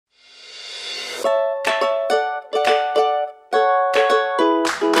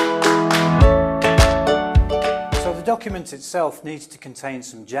document itself needs to contain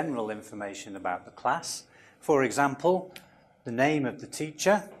some general information about the class. For example, the name of the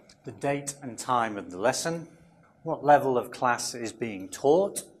teacher, the date and time of the lesson, what level of class is being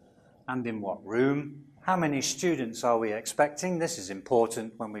taught, and in what room. How many students are we expecting? This is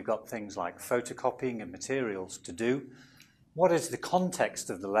important when we've got things like photocopying and materials to do. What is the context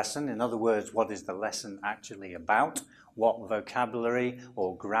of the lesson? In other words, what is the lesson actually about? What vocabulary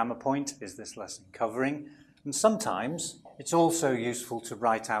or grammar point is this lesson covering? And sometimes it's also useful to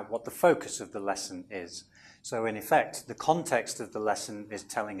write out what the focus of the lesson is. So in effect, the context of the lesson is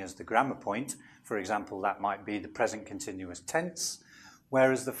telling us the grammar point. For example, that might be the present continuous tense,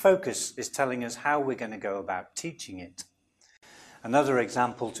 whereas the focus is telling us how we're going to go about teaching it. Another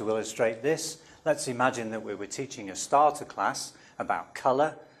example to illustrate this, let's imagine that we were teaching a starter class about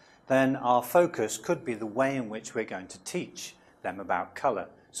colour. Then our focus could be the way in which we're going to teach them about colour.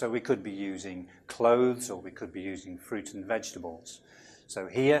 So we could be using clothes, or we could be using fruit and vegetables. So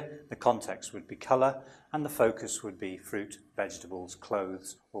here the context would be colour and the focus would be fruit, vegetables,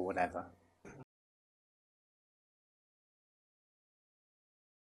 clothes, or whatever.